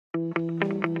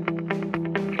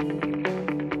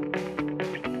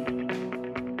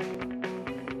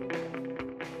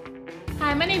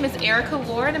name is Erika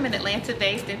Ward. I'm an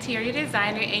Atlanta-based interior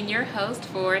designer and your host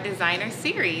for Designer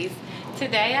Series.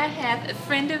 Today I have a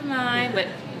friend of mine, but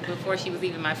before she was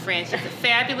even my friend, she's a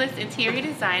fabulous interior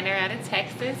designer out of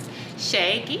Texas,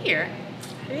 Shay Geyer.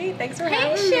 Hey, thanks for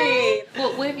having me.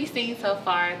 Well, what have you seen so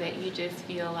far that you just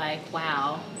feel like,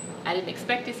 wow, I didn't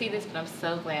expect to see this, but I'm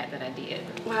so glad that I did?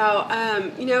 Wow,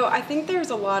 I think there's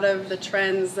a lot of the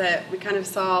trends that we kind of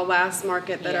saw last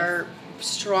market that are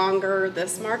stronger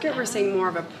this market. We're seeing more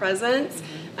of a presence.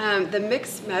 The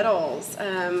mixed metals,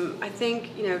 I think,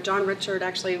 John Richard,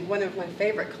 actually one of my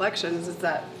favorite collections is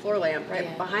that floor lamp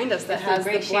right behind us that has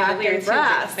the black and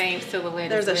brass. Same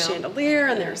silhouette. There's a chandelier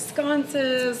and there's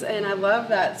sconces, and I love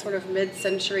that sort of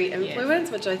mid-century influence,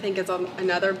 which I think is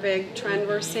another big trend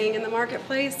we're seeing in the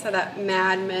marketplace, so that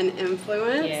Mad Men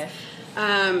influence.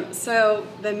 So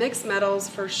the mixed metals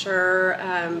for sure,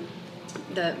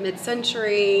 the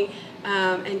mid-century,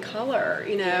 and color,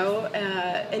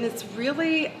 and it's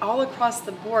really all across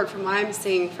the board from what I'm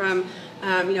seeing from,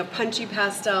 punchy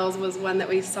pastels was one that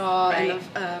we saw in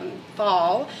the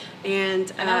fall.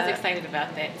 And I was excited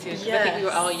about that too. Yes. I think we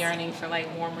were all yearning for like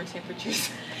warmer temperatures.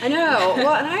 I know.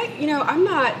 Well, and I'm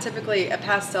not typically a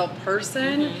pastel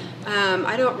person.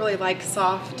 I don't really like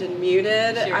soft and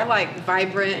muted. I like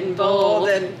vibrant and bold,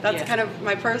 and that's kind of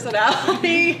my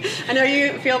personality. I know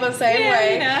you feel the same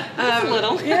way. Just a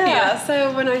little.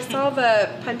 So when I saw the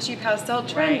punchy pastel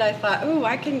trend, I thought, ooh,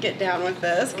 I can get down with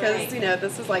this because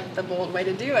this is like the bold way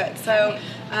to do it. So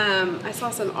I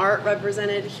saw some art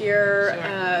represented here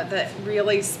that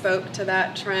really spoke to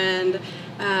that trend.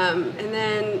 And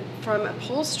then from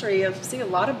upholstery, I've seen a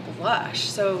lot of blush,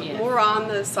 so more on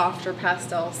the softer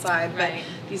pastel side, but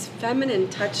these feminine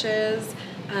touches.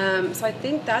 So I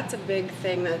think that's a big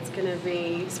thing that's going to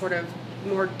be sort of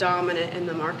more dominant in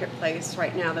the marketplace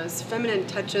right now. Those feminine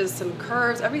touches, some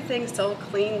curves, everything's still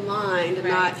clean lined and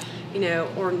not,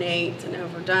 ornate and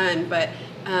overdone, but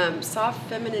soft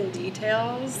feminine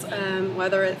details,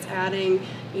 whether it's adding,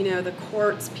 the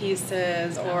quartz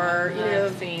pieces or,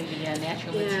 seeing the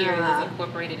natural materials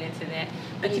incorporated into that.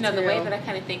 But the way that I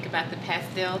kind of think about the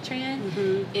pastel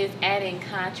trend is adding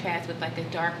contrast with like a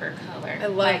darker color. I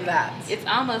love that. It's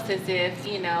almost as if,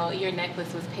 your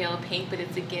necklace was pale pink, but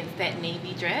it's against that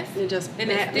navy dress. It just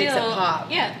makes it pop.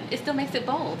 Yeah, it still makes it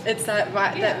bold. It's that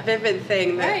that vivid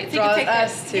thing that draws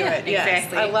us to it. Exactly.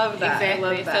 Yes, I love that. Exactly.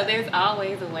 I love that. So there's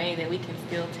always a way that we can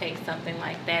still take something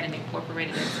like that and incorporate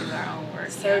it into our own work.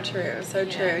 So true, so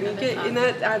true. And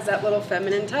that adds that little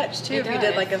feminine touch too. If you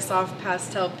did like a soft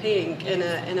pastel pink in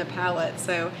a palette.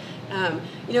 So,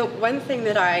 one thing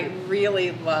that I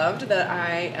really loved that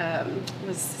I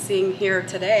was seeing here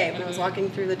today when I was walking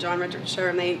through the John Richard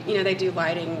showroom, they do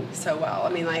lighting so well. I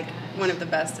mean, like one of the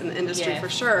best in the industry for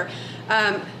sure.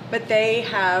 But they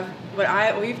have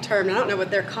what we've termed, I don't know what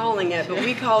they're calling it, but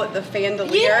we call it the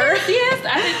fandelier. Yes,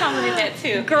 I've been calling it that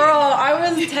too. Girl, I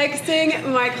was texting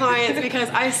my clients because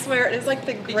I swear it's like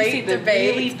the great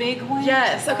debate. The really big one?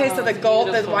 Yes. Okay, so the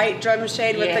gold, the white drum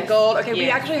shade with the gold. Okay, we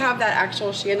actually have that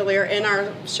actual chandelier in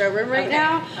our showroom right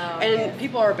now, and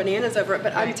people are bananas over it.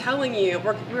 But I'm telling you,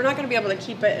 we're not going to be able to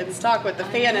keep it in stock with the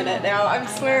fan in it now. I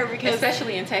swear, because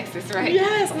especially in Texas, right?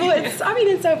 Yes. Well,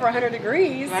 it's over 100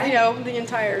 degrees, the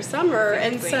entire summer,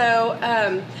 and so.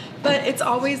 But it's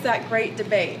always that great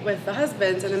debate with the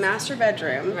husbands in the master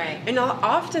bedroom, and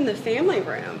often the family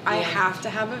room. I have to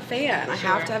have a fan. I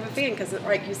have to have a fan because,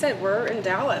 like you said, we're in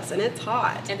Dallas and it's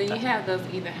hot. And then you have those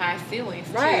either high ceilings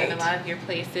too in a lot of your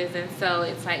places, and so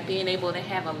it's like being able to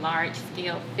have a large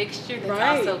scale fixture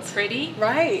that's also pretty,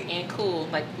 and cool,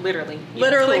 like literally cool.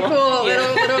 Literally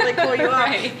cool you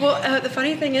are. Well, the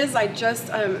funny thing is, I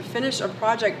just finished a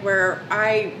project where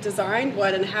I designed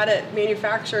one and had it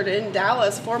manufactured in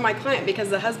Dallas for my client because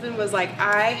the husband was like,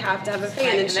 I have to have a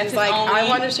fan, and she's like, I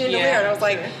want a chandelier, and I was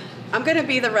like, I'm gonna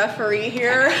be the referee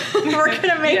here. We're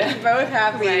gonna make you both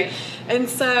happy. And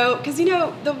so, because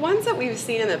the ones that we've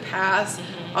seen in the past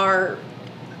are,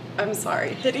 I'm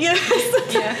sorry, hideous.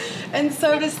 And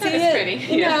so to see it,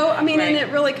 pretty. I mean, and it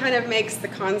really kind of makes the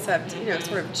concept,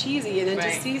 sort of cheesy. And then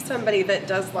to see somebody that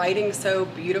does lighting so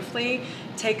beautifully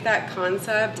take that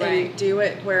concept and do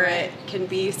it where it can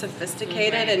be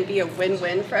sophisticated and be a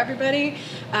win-win for everybody.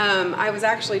 I was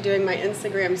actually doing my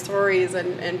Instagram stories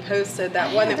and posted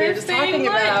that one that we were just talking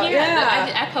about.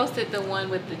 I posted the one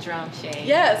with the drum shade.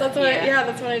 Yes, that's what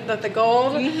that's what I did, the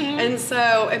gold. And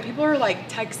so, and people were like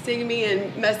texting me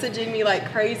and messaging me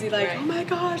like crazy, like, oh my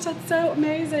gosh, that's so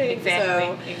amazing.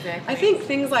 Exactly. I think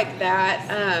things like that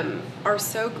are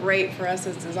so great for us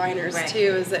as designers too,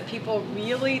 is that people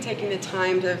really taking the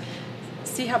time to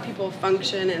see how people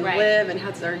function and Right. live and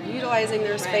how they're utilizing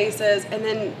their spaces, and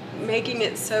then making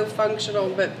it so functional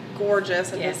but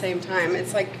gorgeous at the same time.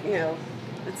 It's like, you know,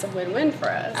 it's a win-win for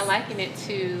us. I liken it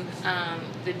to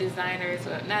the designers,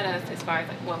 well, not us as far as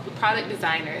like, well, the product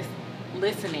designers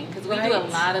listening, because we do a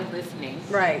lot of listening,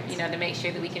 right? You know, to make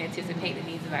sure that we can anticipate the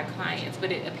needs of our clients.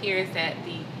 But it appears that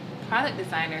the product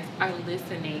designers are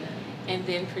listening and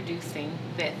then producing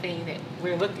that thing that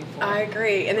we're looking for. I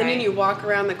agree. And then when you walk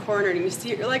around the corner and you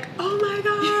see it, you're like, oh my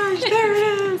gosh, there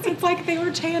it is. It's like they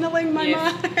were channeling my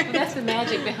mind. Well, that's the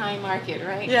magic behind market,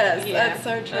 right? Yes, that's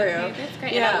so true. Okay, that's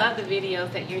great. Yeah. And I love the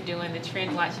videos that you're doing, the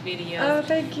Trend Watch videos. Oh,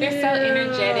 thank you. They're so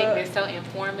energetic. They're so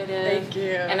informative. Thank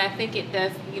you. And I think it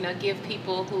does, you know, give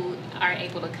people who aren't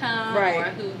able to come or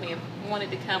who may have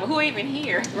wanted to come or who are even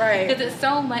here. Right. Because it's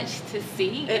so much to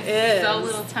see. It is. So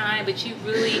little time, but you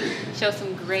really show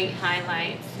some great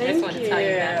highlights. Thank I just wanted to tell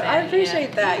you about that. I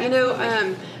appreciate that. Yeah, you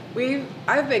know,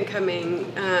 I've been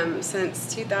coming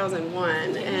since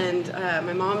 2001, and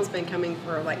my mom's been coming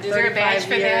for like 35 Is there a badge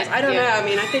for years. that? I don't know. I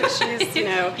mean, I think she's, you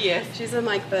know, Yes. she's in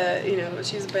like the, you know,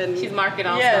 she's market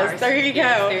all stars. Yes, there you go.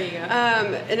 Yes, there you go.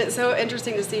 And it's so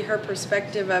interesting to see her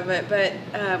perspective of it.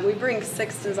 But we bring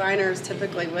 6 designers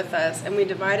typically with us, and we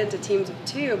divide into teams of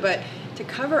 2. But to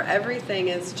cover everything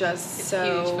is just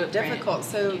so difficult.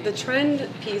 So the trend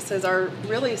pieces are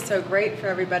really so great for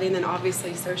everybody, and then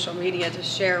obviously social media to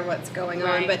share what's going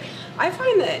on. But I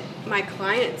find that my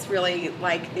clients really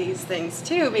like these things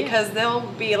too, because they'll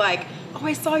be like, oh,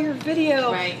 I saw your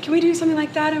video. Can we do something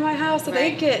like that in my house? So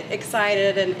they get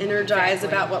excited and energized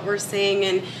about what we're seeing.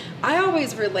 And I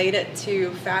always relate it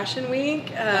to Fashion Week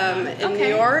in New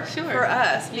York for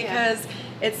us, because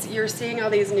you're seeing all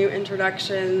these new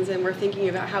introductions, and we're thinking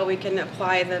about how we can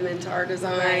apply them into our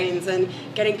designs and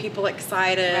getting people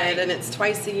excited. And it's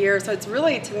twice a year, so it's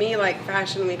really, to me, like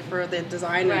Fashion Week for the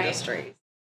design industry.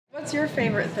 What's your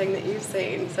favorite thing that you've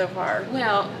seen so far?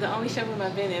 Well, the only showroom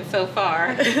I've been in so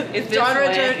far is this John one.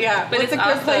 Richard, but it's a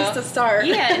good place to start.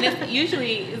 Yeah, and it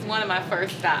usually is one of my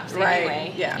first stops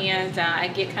anyway. Yeah. And I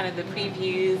get kind of the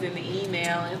previews and the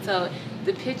email, and so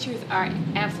the pictures are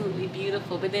absolutely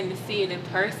beautiful, but then to see it in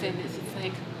person, it's just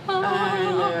like, oh. I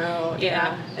know.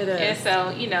 Yeah, it is. And so,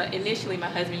 you know, initially my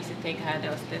husband used to think,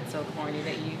 that's so corny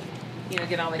that you know,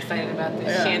 get all excited about the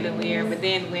chandelier, but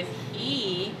then when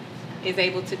he is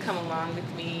able to come along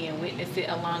with me and witness it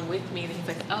along with me, and he's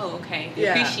like, oh, okay, the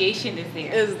appreciation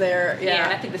is there. Yeah,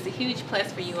 and I think that's a huge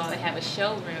plus for you all to have a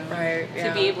showroom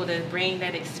to be able to bring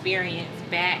that experience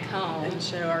back home and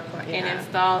show our clients and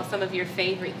install some of your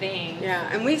favorite things. Yeah,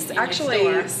 and we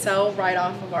actually sell right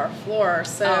off of our floor,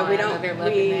 so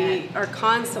we are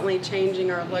constantly changing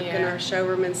our look in our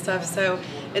showroom and stuff. So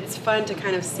it's fun to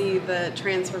kind of see the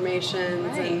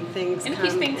transformations and things. And it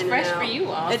keeps things fresh for you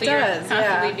all. It so does. You're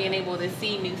constantly being able to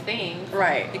see new things.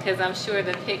 Right. Because I'm sure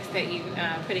the pics that you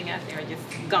putting out there are just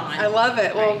gone. I love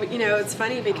it. Well, you know, it's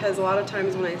funny because a lot of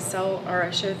times when I sell or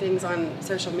I show things on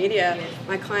social media,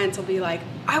 my clients will be like,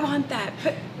 I want that.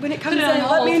 When it comes in,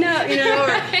 let me know. You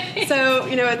know. So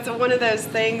you know, it's one of those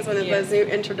things, one of those new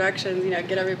introductions. You know,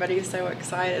 get everybody so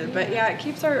excited. But yeah, it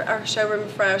keeps our showroom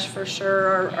fresh for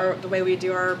sure. The way we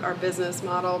do our business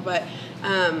model, but.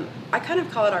 I kind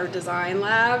of call it our design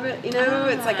lab, you know?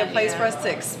 It's like a place for us to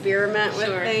experiment with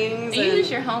things. And you use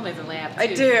your home as a lab, too. I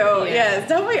do, yes.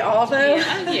 Don't we all, though?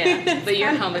 Yeah, but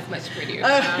your home is much prettier.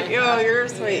 You're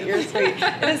sweet, you're sweet.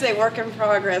 It is a work in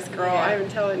progress, girl, I'm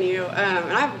telling you.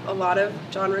 And I have a lot of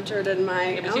John Richard in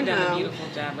my own home. You've done a beautiful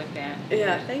job with that.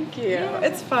 Yeah, thank you.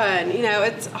 It's fun. You know,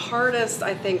 it's hardest,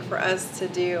 I think, for us to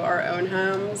do our own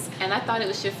homes. And I thought it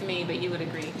was just me, but you would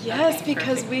agree. Yes,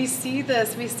 because we see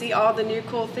this. We see all the new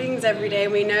cool things every day.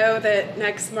 We know that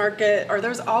next market, or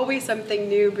there's always something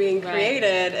new being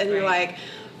created, and you're like,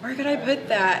 where could I put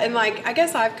that? And like, I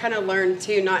guess I've kind of learned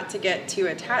too not to get too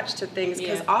attached to things,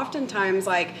 because oftentimes,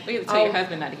 like, you have to tell your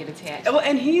husband not to get attached. Well,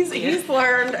 and he's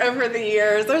learned over the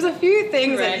years. There's a few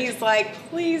things that he's like,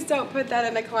 please don't put that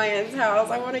in a client's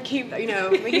house. I want to keep, you know.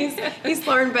 He's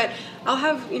learned, but I'll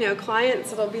have, you know,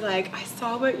 clients that'll be like, I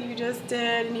saw what you just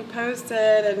did and you posted,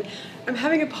 and I'm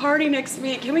having a party next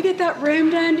week. Can we get that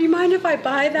room done? Do you mind if I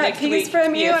buy that piece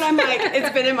from you? And I'm like, it's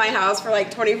been in my house for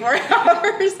like 24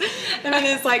 hours. And then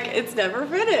it's like, it's never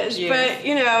finished. But,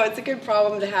 you know, it's a good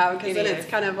problem to have, because then it's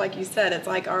kind of like you said, it's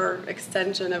like our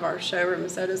extension of our showroom,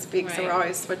 so to speak. So we're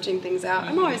always switching things out.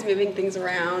 I'm always moving things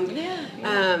around.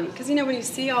 Because, you know, when you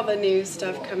see all the new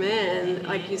stuff come in,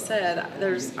 like you said,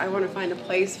 I want to find a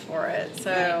place for it.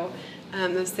 So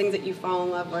those things that you fall in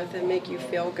love with and make you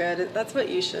feel good, that's what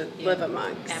you should live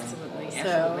amongst.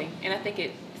 Absolutely. And I think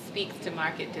it speaks to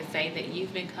market to say that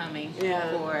you've been coming Yeah.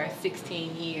 for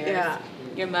 16 years. Yeah.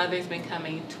 Your mother's been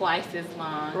coming twice as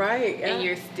long. Right. Yeah. And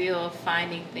you're still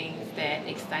finding things that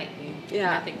excite you. Yeah.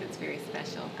 And I think that's very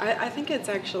special. I think it's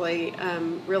actually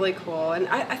really cool. And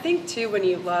I think, too, when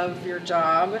you love your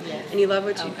job Yes. and you love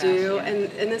what you gosh, do, yeah.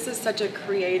 and this is such a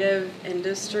creative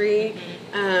industry,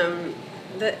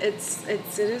 that it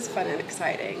is fun and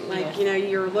exciting. Like, Yes. you know,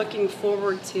 you're looking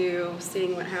forward to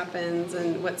seeing what happens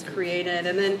and what's created.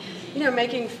 And then, you know,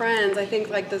 making friends. I think,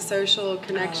 like, the social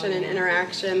connection and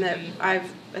interaction that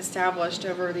I've established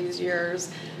over these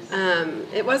years.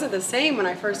 It wasn't the same when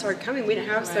I first started coming. We didn't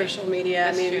have social media.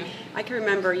 That's I mean, true. I can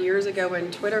remember years ago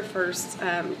when Twitter first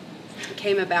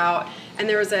came about, and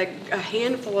there was a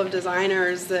handful of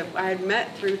designers that I had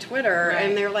met through Twitter,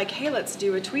 and they were like, hey, let's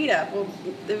do a tweet up. Well,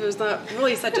 there was not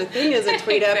really such a thing as a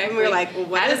tweet up, and we were like, well,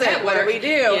 what is it? What do we do?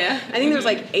 Yeah. I think there was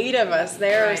like 8 of us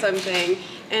there or Right. something,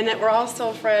 and that we're all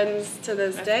still friends to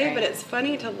this That's day, great. but it's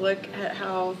funny to look at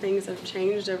how things have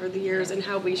changed over the years and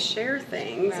how we share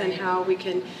things and Right. how we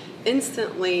can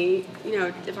instantly, you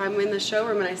know, if I'm in the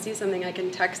showroom and I see something, I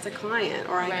can text a client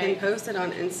or I can Right. post it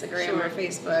on Instagram or Sure.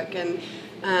 Facebook. And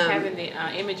Having the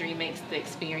imagery makes the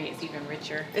experience even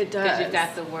richer. It Because does. you've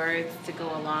got the words to go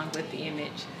along with the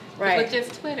image. But Right. with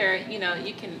just Twitter, you know,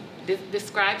 you can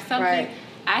describe something. Right.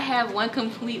 I have one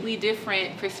completely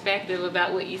different perspective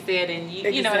about what you said, and you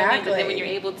know what I mean. But then Exactly. when you're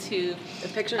able to, the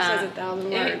picture says 1,000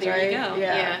 words, there right? you go.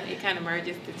 Yeah. It kind of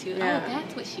merges the two. Yeah. Oh,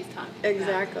 that's what she's talking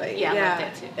Exactly. about. Yeah, I love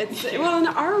that too. It's well, and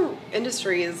our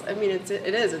industry is. I mean, it's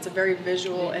a very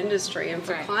visual industry, and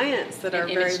for Right. clients that And are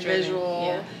very image-driven,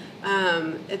 visual,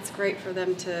 it's great for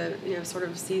them to, you know, sort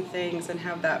of see things and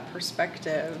have that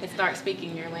perspective. And start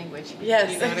speaking your language.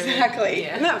 Yes, You know what I mean? exactly.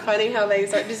 Yeah. Isn't that funny how they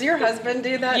start? Does your husband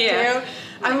do that Yeah. too?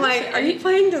 I'm like, are you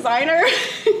playing designer?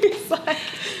 He's like,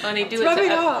 Or they do it's it rubbing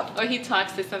to, off. or he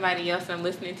talks to somebody else and I'm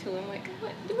listening to him like,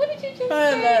 what did you just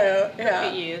I say? know. Look Yeah.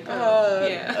 at you. Go.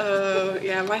 Yeah.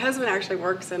 Yeah. My husband actually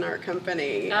works in our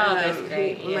company. Oh, that's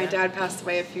great, When my yeah. dad passed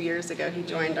away a few years ago, he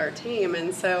joined our team,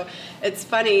 and so it's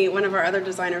funny. One of our other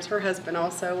designers, her husband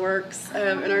also works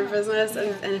in our business,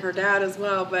 and her dad as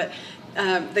well. But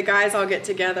the guys all get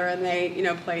together and they, you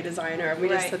know, play designer, and we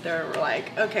just Right. sit there and we're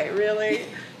like, okay, really?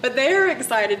 But they're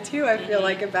excited too, I feel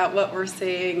like, about what we're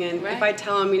seeing. And if Right. I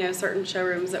tell him, you know, certain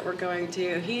showrooms that we're going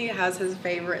to, he has his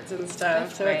favorites and stuff.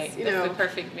 That's so great. it's, you That's know, the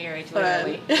perfect marriage, fun.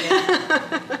 literally.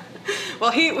 Yeah. Well,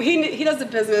 he does the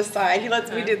business side. He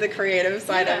lets me do the creative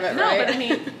side of it, no, right? but I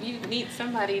mean, you need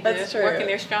somebody to That's true. work in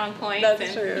their strong points That's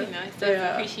and, true. you know, still have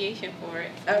Yeah. appreciation for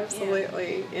it.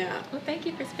 Absolutely, yeah. Well, thank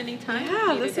you for spending time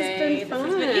Yeah, with me this today. has been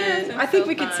fun. It's been I think so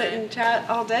we could fun. sit and chat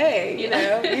all day, you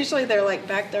Yeah. know. Usually they're like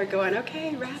back there going,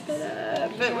 okay, wrap it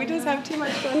up. But we just have too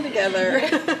much fun together.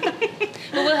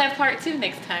 Well, we'll have part 2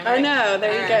 next time, I right? know,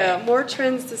 there you All go. right. More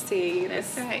trends to see.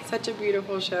 That's right. Such a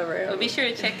beautiful showroom. Well, be sure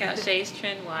to check out Shay's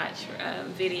Trend Watch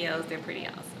videos. They're pretty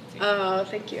awesome, too. Oh,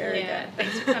 thank you, Erika. Yeah,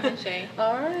 thanks for coming, Shay.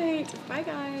 All right. Bye,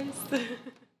 guys.